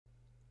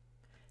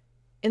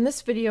In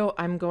this video,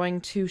 I'm going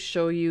to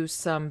show you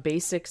some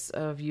basics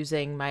of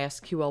using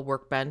MySQL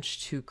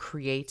Workbench to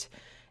create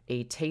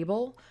a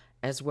table,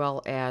 as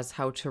well as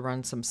how to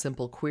run some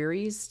simple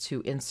queries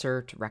to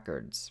insert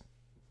records.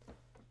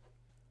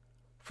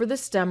 For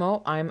this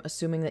demo, I'm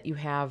assuming that you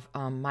have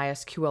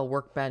MySQL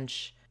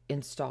Workbench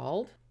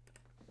installed.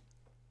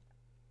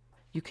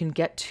 You can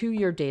get to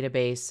your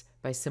database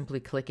by simply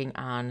clicking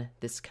on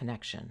this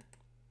connection.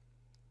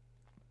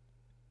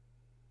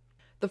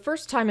 The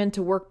first time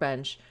into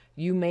Workbench,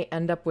 you may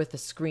end up with a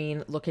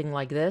screen looking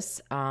like this,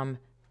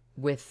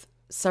 with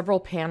several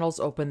panels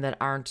open that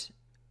aren't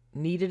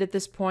needed at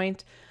this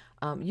point.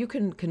 You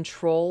can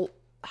control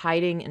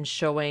hiding and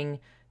showing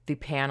the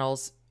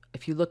panels.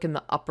 If you look in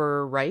the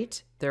upper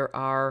right, there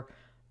are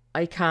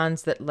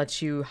icons that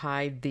let you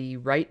hide the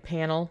right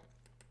panel.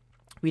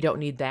 We don't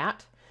need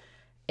that.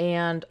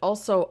 And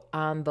also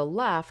on the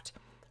left,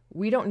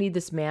 we don't need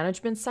this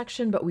management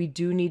section, but we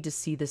do need to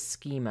see the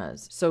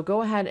schemas. So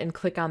go ahead and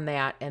click on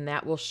that, and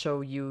that will show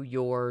you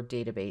your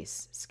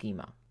database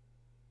schema.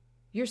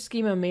 Your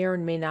schema may or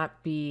may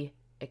not be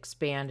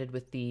expanded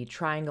with the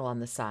triangle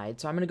on the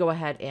side. So I'm going to go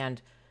ahead and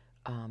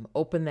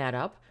open that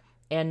up.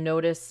 And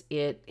notice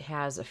it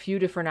has a few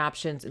different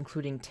options,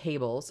 including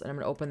tables. And I'm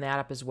going to open that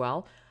up as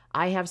well.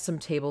 I have some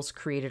tables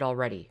created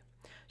already.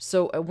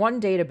 So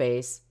one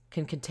database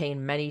can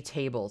contain many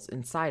tables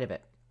inside of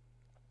it.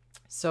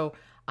 So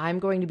I'm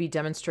going to be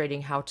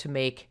demonstrating how to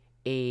make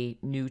a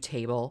new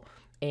table,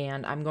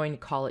 and I'm going to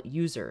call it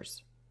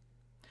users.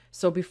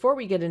 So before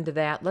we get into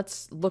that,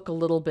 let's look a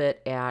little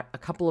bit at a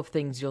couple of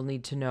things you'll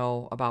need to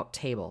know about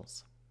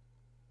tables.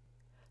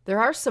 There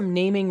are some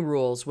naming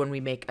rules when we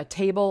make a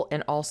table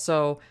and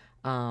also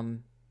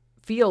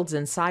fields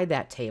inside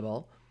that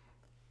table.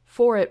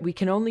 For it, we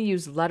can only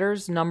use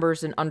letters,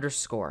 numbers, and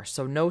underscore,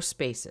 so no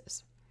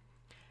spaces.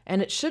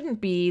 And it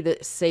shouldn't be the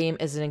same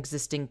as an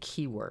existing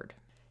keyword.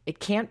 It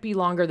can't be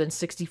longer than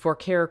 64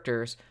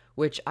 characters,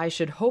 which I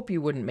should hope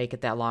you wouldn't make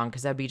it that long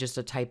because that'd be just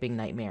a typing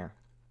nightmare.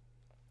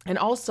 And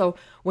also,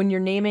 when you're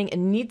naming, it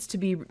needs to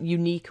be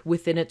unique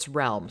within its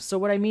realm. So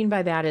what I mean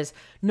by that is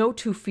no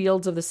two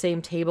fields of the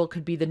same table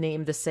could be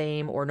named the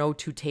same, or no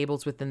two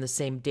tables within the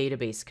same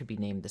database could be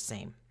named the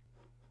same.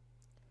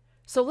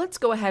 So let's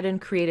go ahead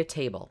and create a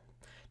table.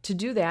 To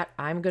do that,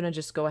 I'm going to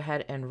just go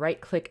ahead and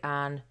right-click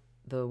on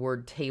the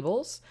word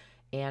tables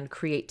and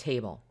create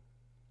table.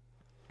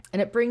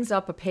 And it brings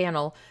up a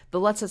panel that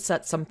lets us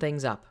set some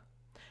things up.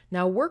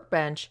 Now,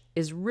 Workbench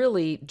is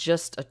really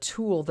just a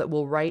tool that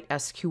will write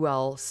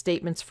SQL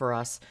statements for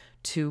us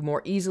to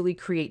more easily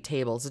create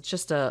tables. It's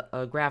just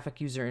a graphic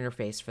user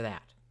interface for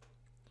that.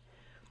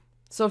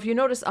 So if you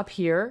notice up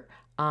here,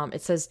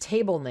 it says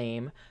table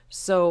name.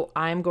 So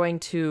I'm going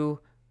to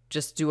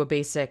just do a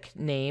basic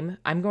name.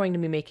 I'm going to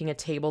be making a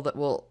table that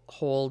will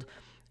hold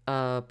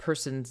a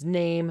person's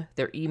name,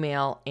 their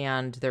email,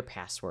 and their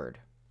password.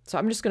 So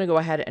I'm just going to go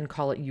ahead and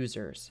call it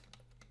users.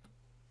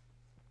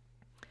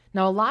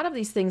 Now, a lot of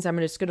these things I'm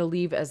just going to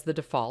leave as the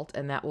default,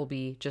 and that will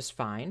be just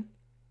fine.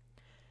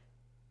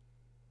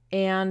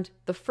 And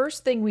the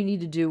first thing we need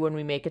to do when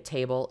we make a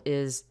table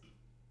is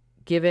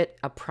give it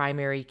a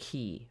primary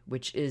key,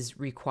 which is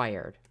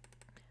required.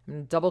 I'm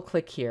going to double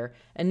click here,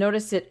 and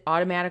notice it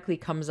automatically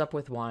comes up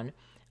with one.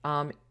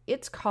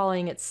 It's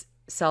calling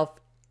itself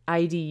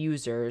ID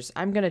users.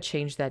 I'm going to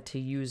change that to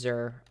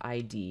user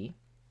ID.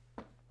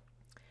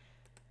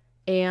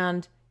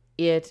 And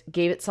it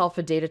gave itself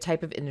a data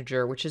type of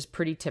integer, which is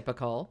pretty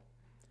typical.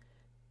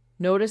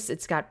 Notice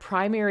it's got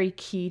primary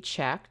key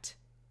checked,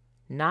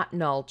 not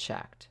null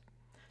checked.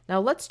 Now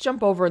let's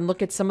jump over and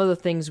look at some of the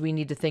things we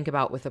need to think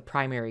about with a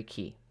primary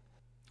key.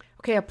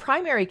 Okay, a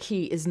primary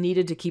key is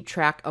needed to keep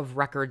track of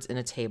records in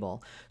a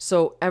table.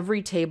 So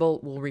every table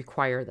will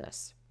require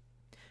this.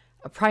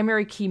 A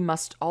primary key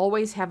must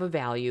always have a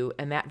value,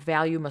 and that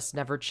value must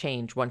never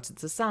change once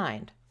it's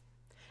assigned.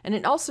 And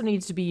it also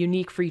needs to be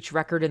unique for each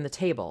record in the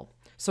table.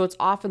 So it's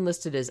often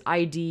listed as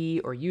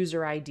ID or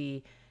user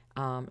ID.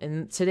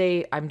 And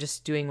today I'm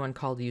just doing one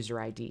called user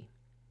ID.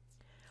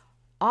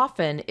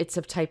 Often it's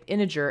of type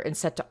integer and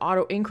set to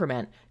auto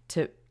increment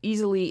to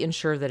easily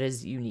ensure that it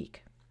is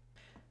unique.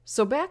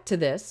 So back to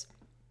this,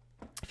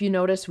 if you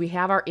notice we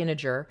have our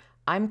integer.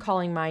 I'm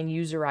calling mine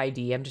user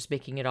ID. I'm just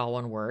making it all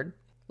one word.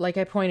 Like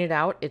I pointed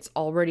out, it's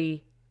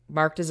already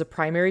marked as a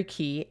primary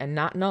key and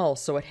not null,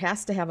 so it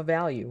has to have a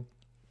value.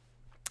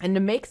 And to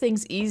make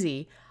things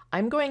easy,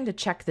 I'm going to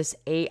check this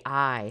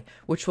AI,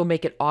 which will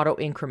make it auto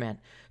increment.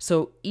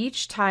 So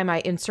each time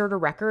I insert a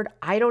record,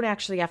 I don't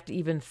actually have to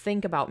even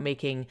think about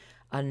making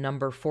a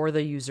number for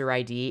the user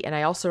ID, and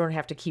I also don't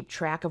have to keep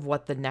track of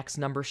what the next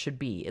number should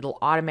be. It'll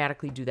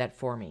automatically do that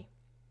for me.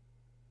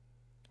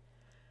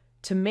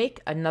 To make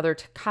another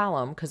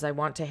column, because I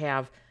want to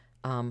have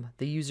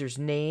the user's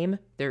name,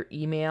 their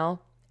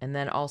email, and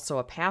then also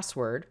a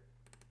password,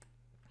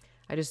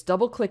 I just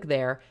double click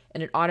there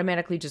and it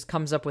automatically just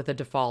comes up with a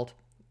default.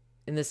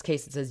 In this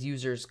case, it says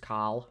users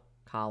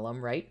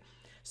column, right?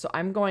 So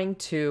I'm going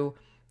to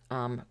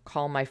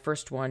call my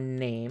first one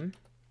name.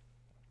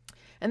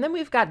 And then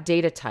we've got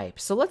data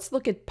types. So let's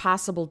look at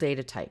possible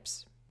data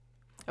types.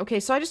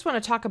 Okay, so I just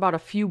want to talk about a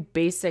few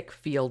basic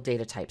field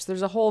data types.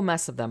 There's a whole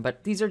mess of them,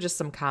 but these are just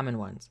some common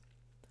ones.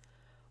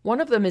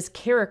 One of them is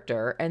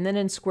character, and then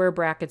in square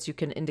brackets you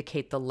can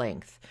indicate the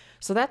length.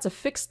 So that's a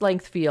fixed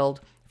length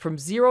field from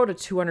 0 to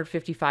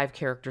 255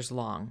 characters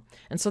long.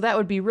 And so that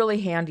would be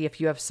really handy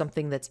if you have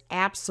something that's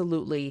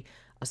absolutely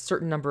a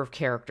certain number of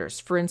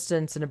characters. For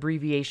instance, an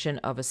abbreviation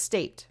of a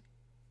state,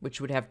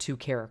 which would have 2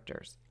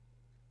 characters.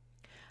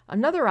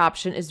 Another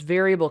option is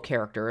variable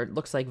character. It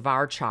looks like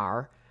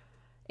VARCHAR,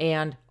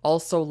 and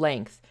also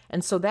length.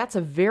 And so that's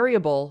a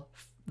variable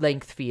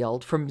length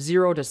field from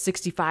 0 to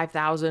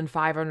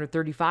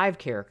 65,535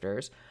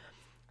 characters.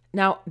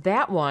 Now,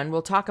 that one,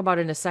 we'll talk about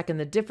in a second,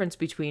 the difference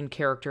between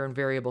character and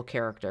variable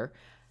character.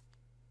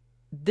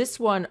 This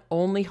one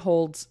only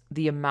holds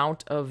the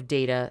amount of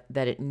data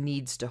that it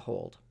needs to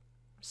hold.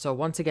 So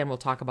once again, we'll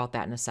talk about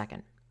that in a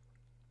second.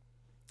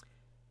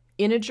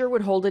 Integer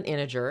would hold an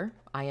integer,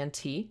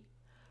 int.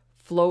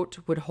 Float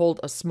would hold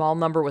a small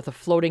number with a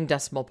floating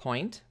decimal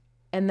point.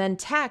 And then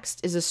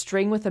text is a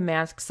string with a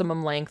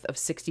maximum length of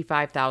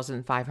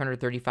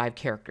 65,535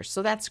 characters.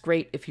 So that's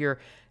great if you're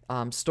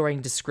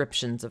storing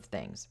descriptions of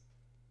things.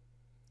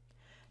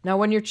 Now,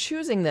 when you're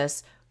choosing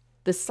this,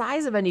 the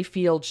size of any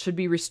field should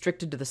be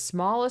restricted to the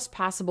smallest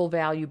possible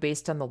value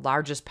based on the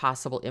largest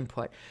possible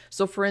input.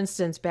 So for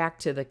instance, back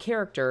to the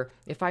character,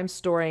 if I'm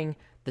storing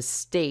the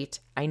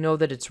state, I know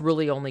that it's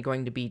really only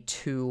going to be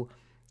 2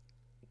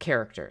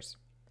 characters.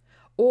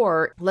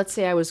 Or let's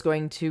say I was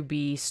going to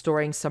be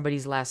storing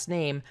somebody's last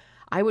name,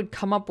 I would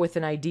come up with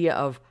an idea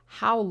of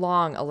how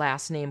long a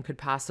last name could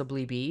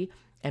possibly be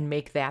and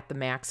make that the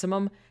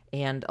maximum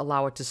and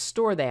allow it to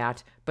store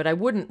that. But I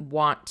wouldn't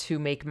want to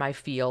make my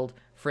field,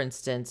 for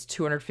instance,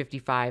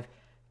 255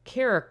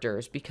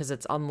 characters because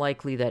it's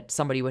unlikely that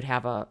somebody would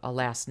have a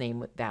last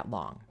name that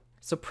long.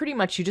 So pretty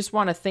much you just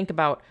want to think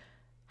about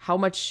how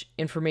much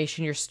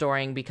information you're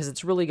storing because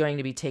it's really going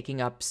to be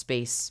taking up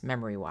space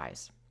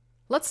memory-wise.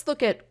 Let's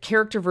look at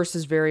character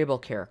versus variable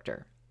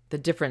character, the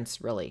difference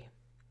really.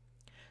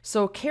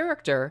 So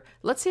character,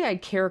 let's say I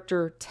had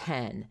character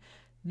 10.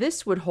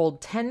 This would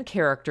hold 10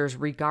 characters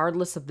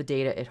regardless of the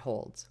data it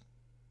holds.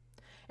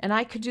 And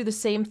I could do the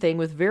same thing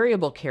with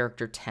variable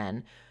character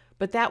 10,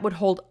 but that would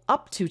hold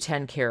up to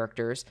 10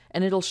 characters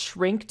and it'll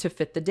shrink to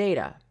fit the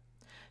data.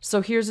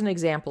 So here's an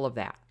example of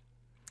that.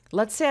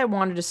 Let's say I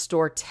wanted to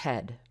store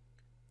Ted.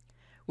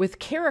 With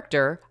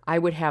character, I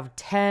would have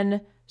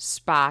 10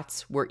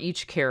 spots where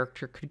each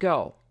character could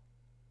go.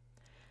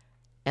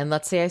 And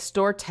let's say I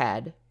store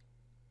Ted,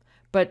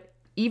 but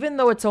even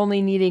though it's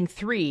only needing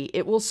 3,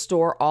 it will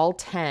store all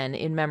 10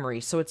 in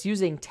memory, so it's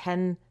using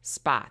 10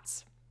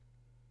 spots.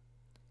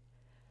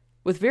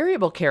 With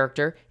variable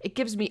character, it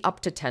gives me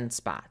up to 10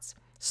 spots.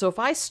 So if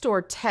I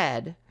store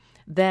Ted,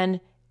 then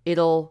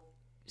it'll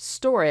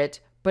store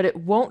it, but it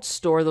won't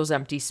store those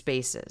empty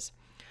spaces.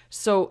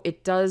 So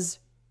it does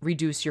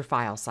reduce your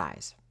file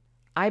size.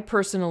 I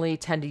personally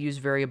tend to use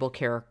variable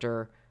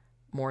character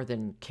more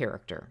than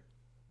character.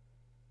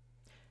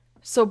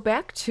 So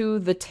back to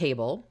the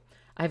table,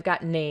 I've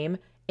got name,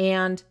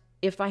 and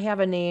if I have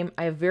a name,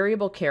 I have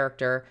variable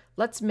character.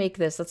 Let's make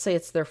this, let's say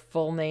it's their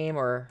full name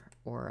or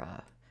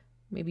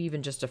maybe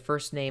even just a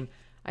first name.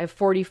 I have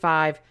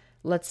 45,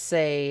 let's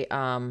say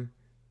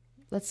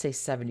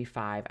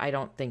 75. I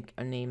don't think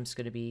a name's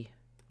going to be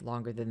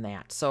longer than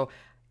that. So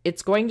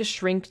it's going to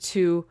shrink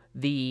to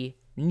the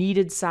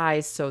needed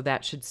size, so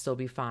that should still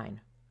be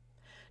fine.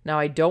 Now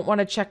I don't want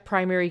to check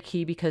primary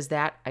key because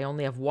that I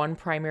only have 1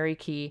 primary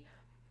key.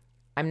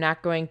 I'm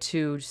not going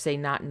to say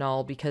not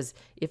null because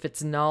if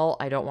it's null,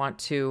 I don't want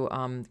to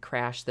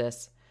crash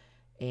this,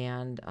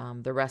 and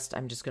the rest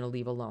I'm just going to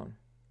leave alone.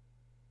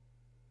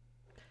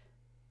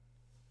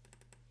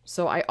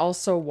 So I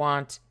also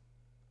want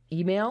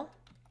email,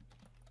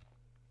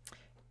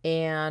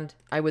 and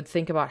I would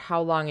think about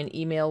how long an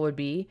email would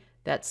be.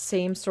 That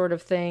same sort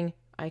of thing.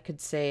 I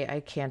could say I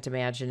can't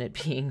imagine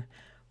it being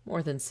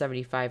more than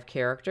 75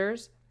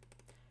 characters.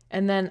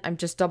 And then I'm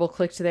just double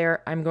clicked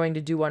there. I'm going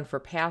to do one for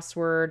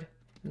password.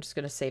 I'm just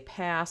going to say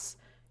pass,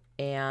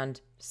 and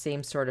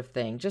same sort of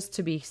thing. Just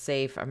to be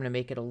safe, I'm going to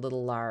make it a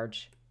little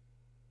large.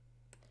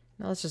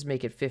 Now let's just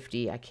make it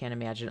 50. I can't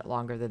imagine it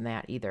longer than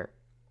that either.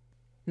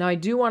 Now I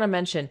do want to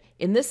mention,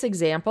 in this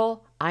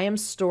example, I am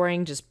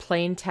storing just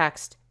plain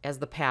text as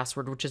the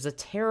password, which is a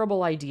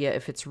terrible idea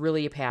if it's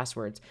really a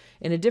password.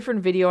 In a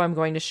different video, I'm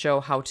going to show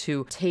how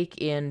to take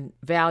in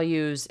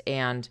values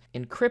and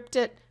encrypt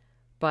it,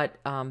 but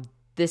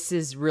this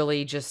is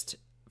really just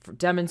for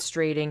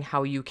demonstrating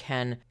how you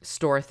can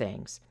store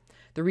things.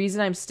 The reason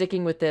I'm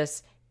sticking with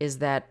this is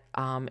that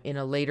in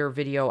a later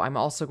video, I'm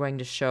also going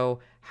to show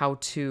how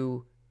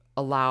to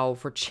allow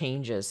for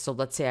changes. So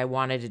let's say I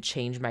wanted to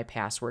change my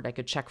password. I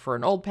could check for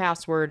an old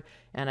password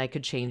and I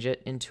could change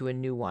it into a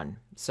new one.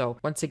 So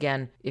once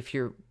again, if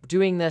you're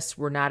doing this,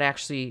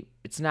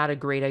 it's not a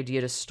great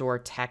idea to store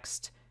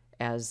text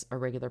as a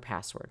regular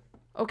password.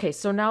 Okay,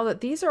 so now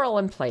that these are all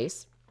in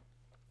place,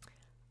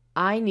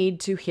 I need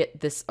to hit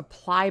this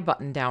apply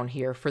button down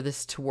here for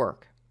this to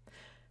work.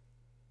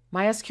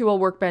 MySQL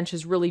Workbench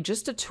is really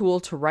just a tool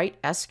to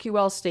write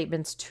SQL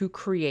statements to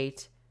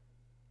create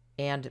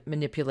and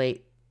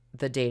manipulate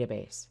the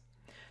database.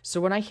 So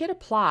when I hit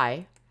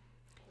apply,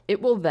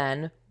 it will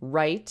then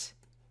write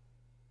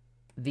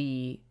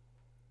the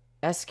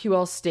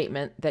SQL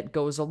statement that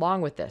goes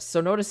along with this.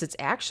 So notice it's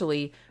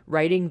actually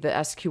writing the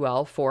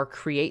SQL for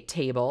create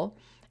table,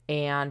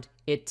 and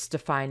it's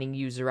defining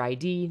user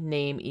ID,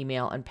 name,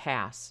 email, and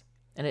pass.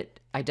 And it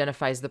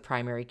identifies the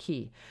primary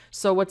key.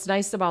 So what's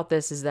nice about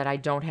this is that I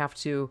don't have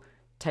to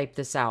type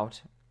this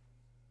out.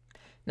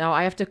 Now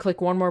I have to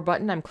click one more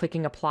button. I'm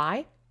clicking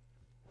apply,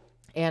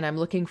 and I'm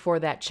looking for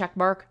that check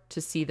mark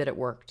to see that it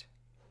worked,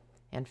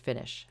 and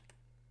finish.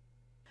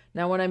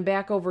 Now when I'm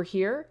back over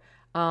here,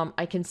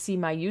 I can see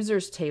my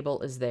users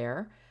table is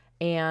there,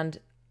 and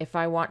if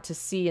I want to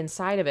see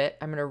inside of it,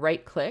 I'm going to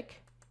right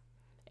click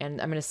and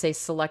I'm going to say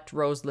select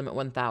rows limit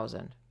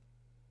 1000.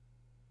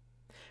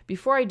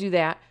 Before I do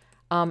that,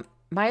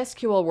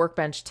 MySQL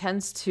Workbench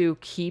tends to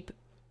keep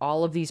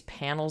all of these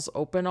panels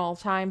open all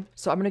the time.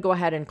 So I'm going to go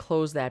ahead and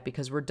close that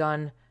because we're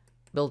done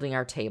building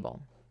our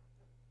table.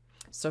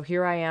 So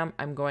here I am.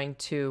 I'm going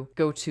to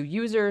go to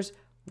users,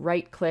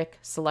 right click,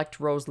 select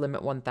rows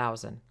limit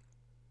 1000.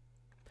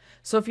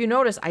 So if you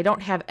notice, I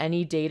don't have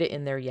any data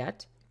in there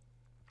yet,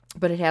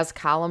 but it has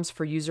columns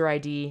for user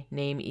ID,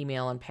 name,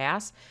 email, and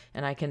pass,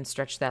 and I can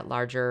stretch that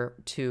larger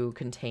to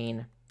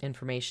contain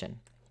information.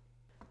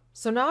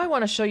 So now I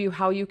want to show you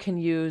how you can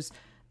use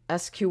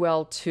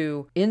SQL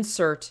to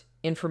insert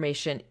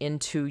information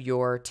into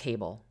your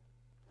table.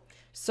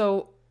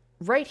 So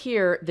right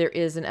here, there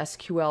is an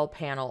SQL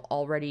panel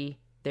already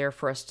there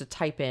for us to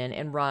type in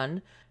and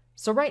run.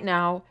 So right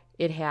now,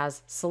 it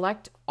has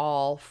select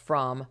all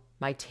from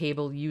my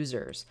table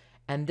users,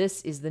 and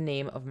this is the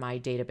name of my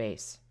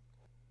database.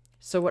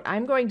 So what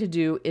I'm going to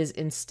do is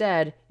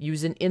instead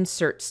use an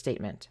insert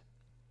statement.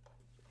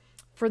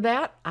 For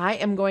that, I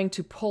am going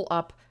to pull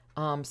up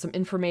some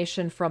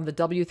information from the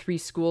W3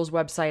 Schools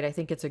website. I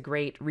think it's a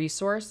great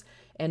resource.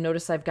 And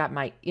notice I've got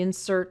my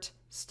insert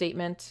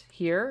statement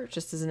here,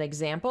 just as an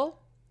example.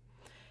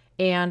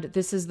 And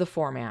this is the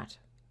format.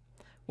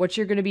 What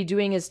you're going to be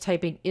doing is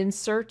typing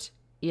insert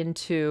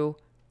into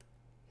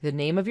the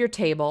name of your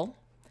table.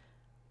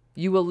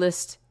 You will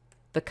list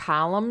the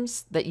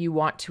columns that you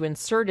want to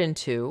insert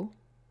into.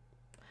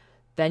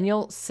 Then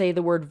you'll say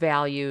the word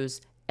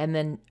values and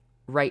then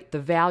write the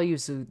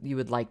values you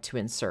would like to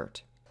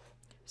insert.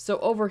 So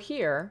over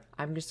here,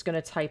 I'm just going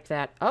to type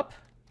that up,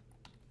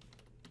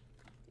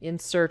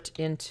 insert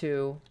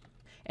into,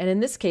 and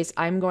in this case,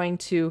 I'm going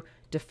to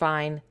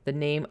define the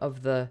name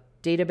of the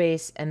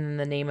database and then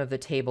the name of the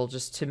table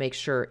just to make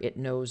sure it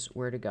knows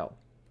where to go.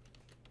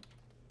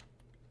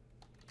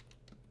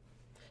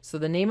 So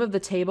the name of the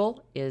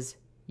table is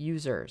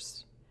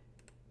users.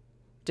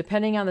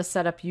 Depending on the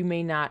setup, you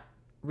may not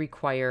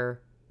require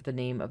the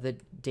name of the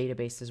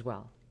database as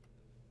well.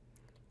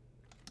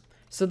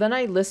 So then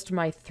I list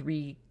my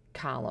 3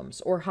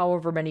 columns, or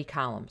however many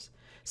columns.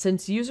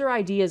 Since user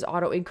ID is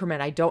auto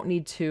increment, I don't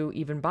need to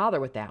even bother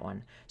with that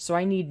one. So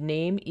I need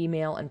name,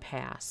 email, and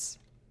pass.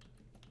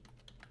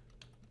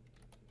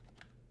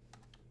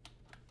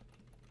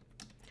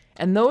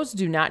 And those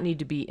do not need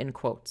to be in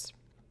quotes.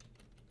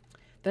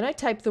 Then I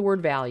type the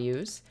word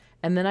values,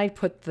 and then I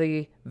put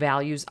the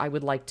values I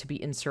would like to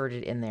be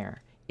inserted in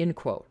there, in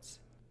quotes.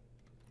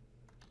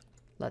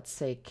 Let's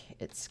say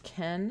it's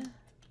Ken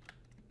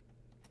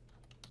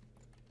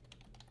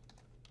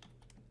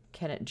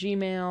at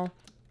Gmail,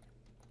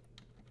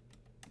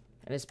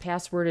 and his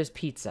password is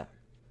pizza.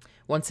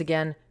 Once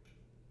again,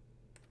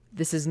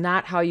 this is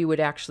not how you would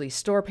actually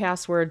store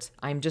passwords.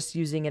 I'm just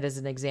using it as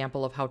an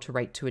example of how to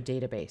write to a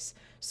database.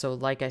 So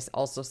like I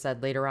also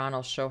said, later on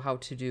I'll show how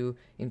to do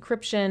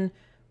encryption,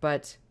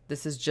 but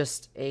this is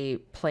just a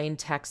plain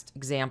text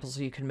example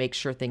so you can make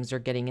sure things are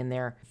getting in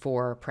there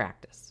for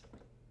practice.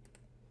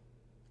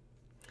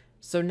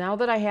 So now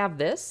that I have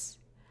this,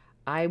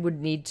 I would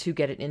need to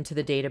get it into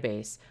the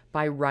database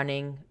by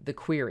running the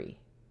query.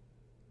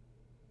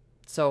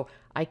 So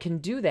I can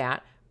do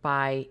that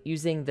by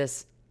using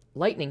this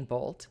lightning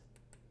bolt,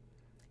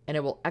 and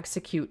it will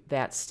execute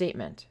that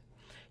statement.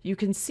 You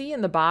can see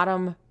in the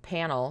bottom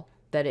panel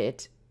that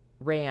it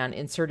ran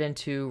insert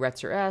into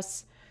Retzer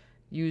S,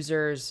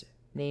 users,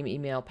 name,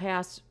 email,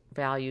 pass,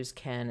 values,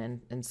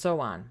 Ken, and so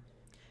on.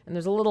 And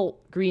there's a little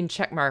green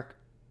check mark,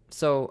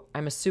 so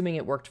I'm assuming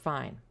it worked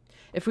fine.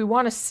 If we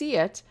want to see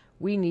it,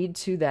 we need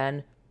to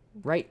then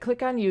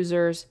right-click on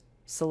users,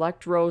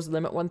 select rows,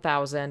 limit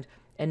 1000,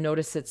 and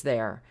notice it's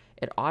there.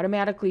 It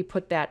automatically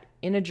put that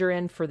integer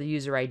in for the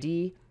user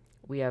ID.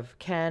 We have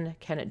Ken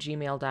at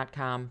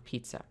gmail.com,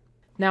 pizza.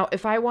 Now,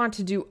 if I want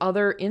to do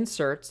other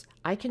inserts,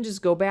 I can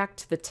just go back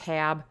to the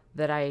tab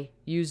that I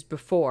used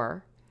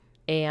before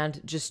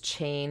and just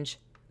change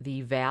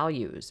the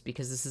values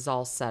because this is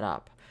all set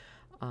up.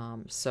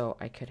 So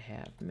I could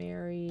have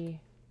Mary.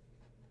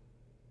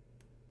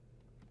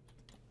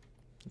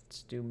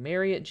 Let's do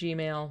Mary at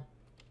Gmail.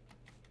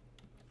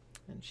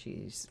 And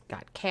she's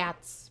got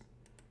cats.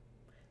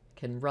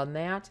 Can run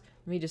that.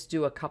 Let me just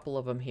do a couple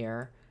of them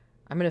here.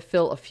 I'm going to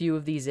fill a few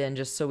of these in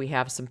just so we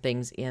have some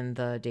things in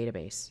the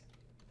database.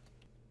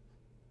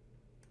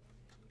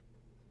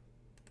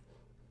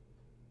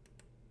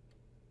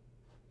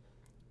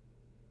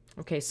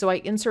 Okay, so I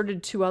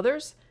inserted 2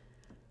 others.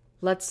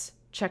 Let's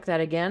check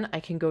that again. I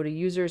can go to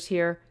users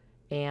here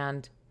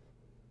and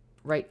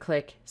right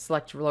click,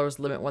 select rows,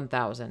 limit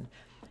 1000.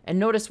 And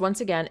notice once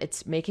again,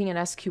 it's making an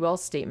SQL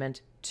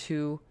statement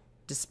to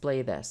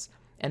display this.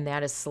 And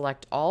that is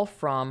select all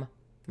from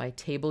my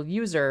table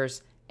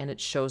users, and it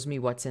shows me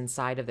what's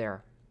inside of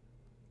there.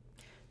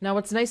 Now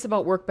what's nice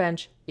about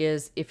Workbench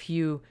is if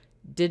you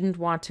didn't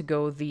want to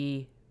go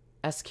the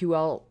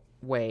SQL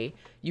way,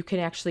 you can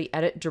actually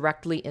edit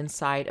directly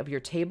inside of your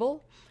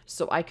table.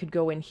 So I could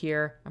go in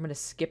here, I'm going to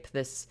skip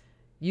this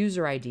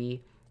user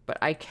ID, but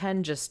I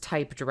can just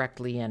type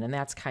directly in, and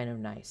that's kind of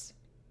nice.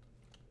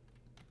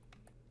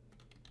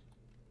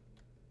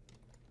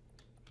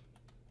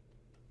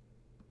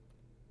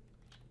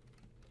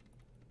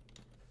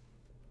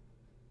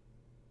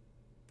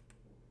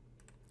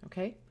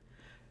 Okay.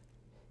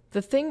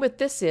 The thing with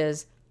this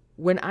is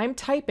when I'm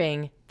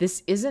typing,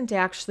 this isn't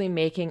actually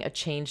making a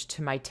change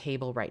to my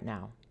table right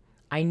now.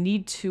 I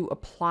need to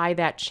apply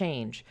that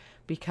change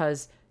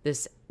because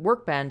this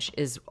Workbench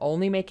is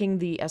only making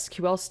the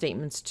SQL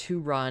statements to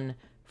run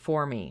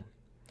for me.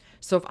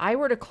 So if I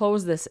were to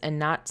close this and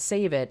not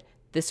save it,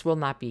 this will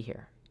not be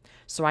here.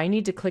 So I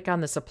need to click on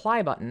this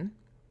apply button,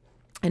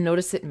 and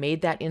notice it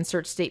made that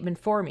insert statement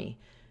for me.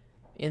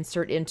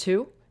 Insert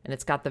into, and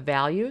it's got the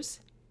values,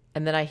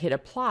 and then I hit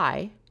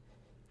apply,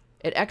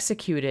 it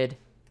executed,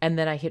 and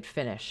then I hit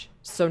finish.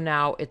 So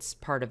now it's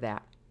part of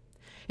that.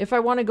 If I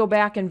want to go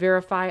back and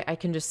verify, I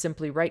can just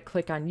simply right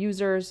click on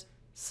users,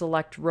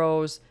 select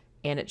rows,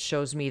 and it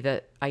shows me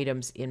the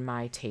items in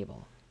my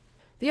table.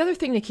 The other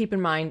thing to keep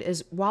in mind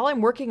is while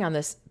I'm working on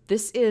this,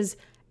 this is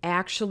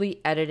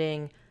actually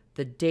editing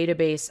the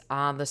database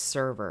on the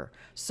server.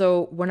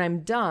 So when I'm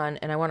done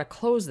and I want to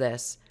close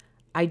this,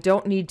 I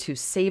don't need to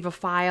save a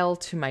file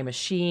to my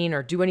machine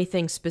or do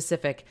anything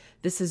specific.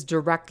 This is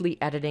directly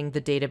editing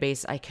the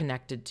database I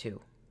connected to.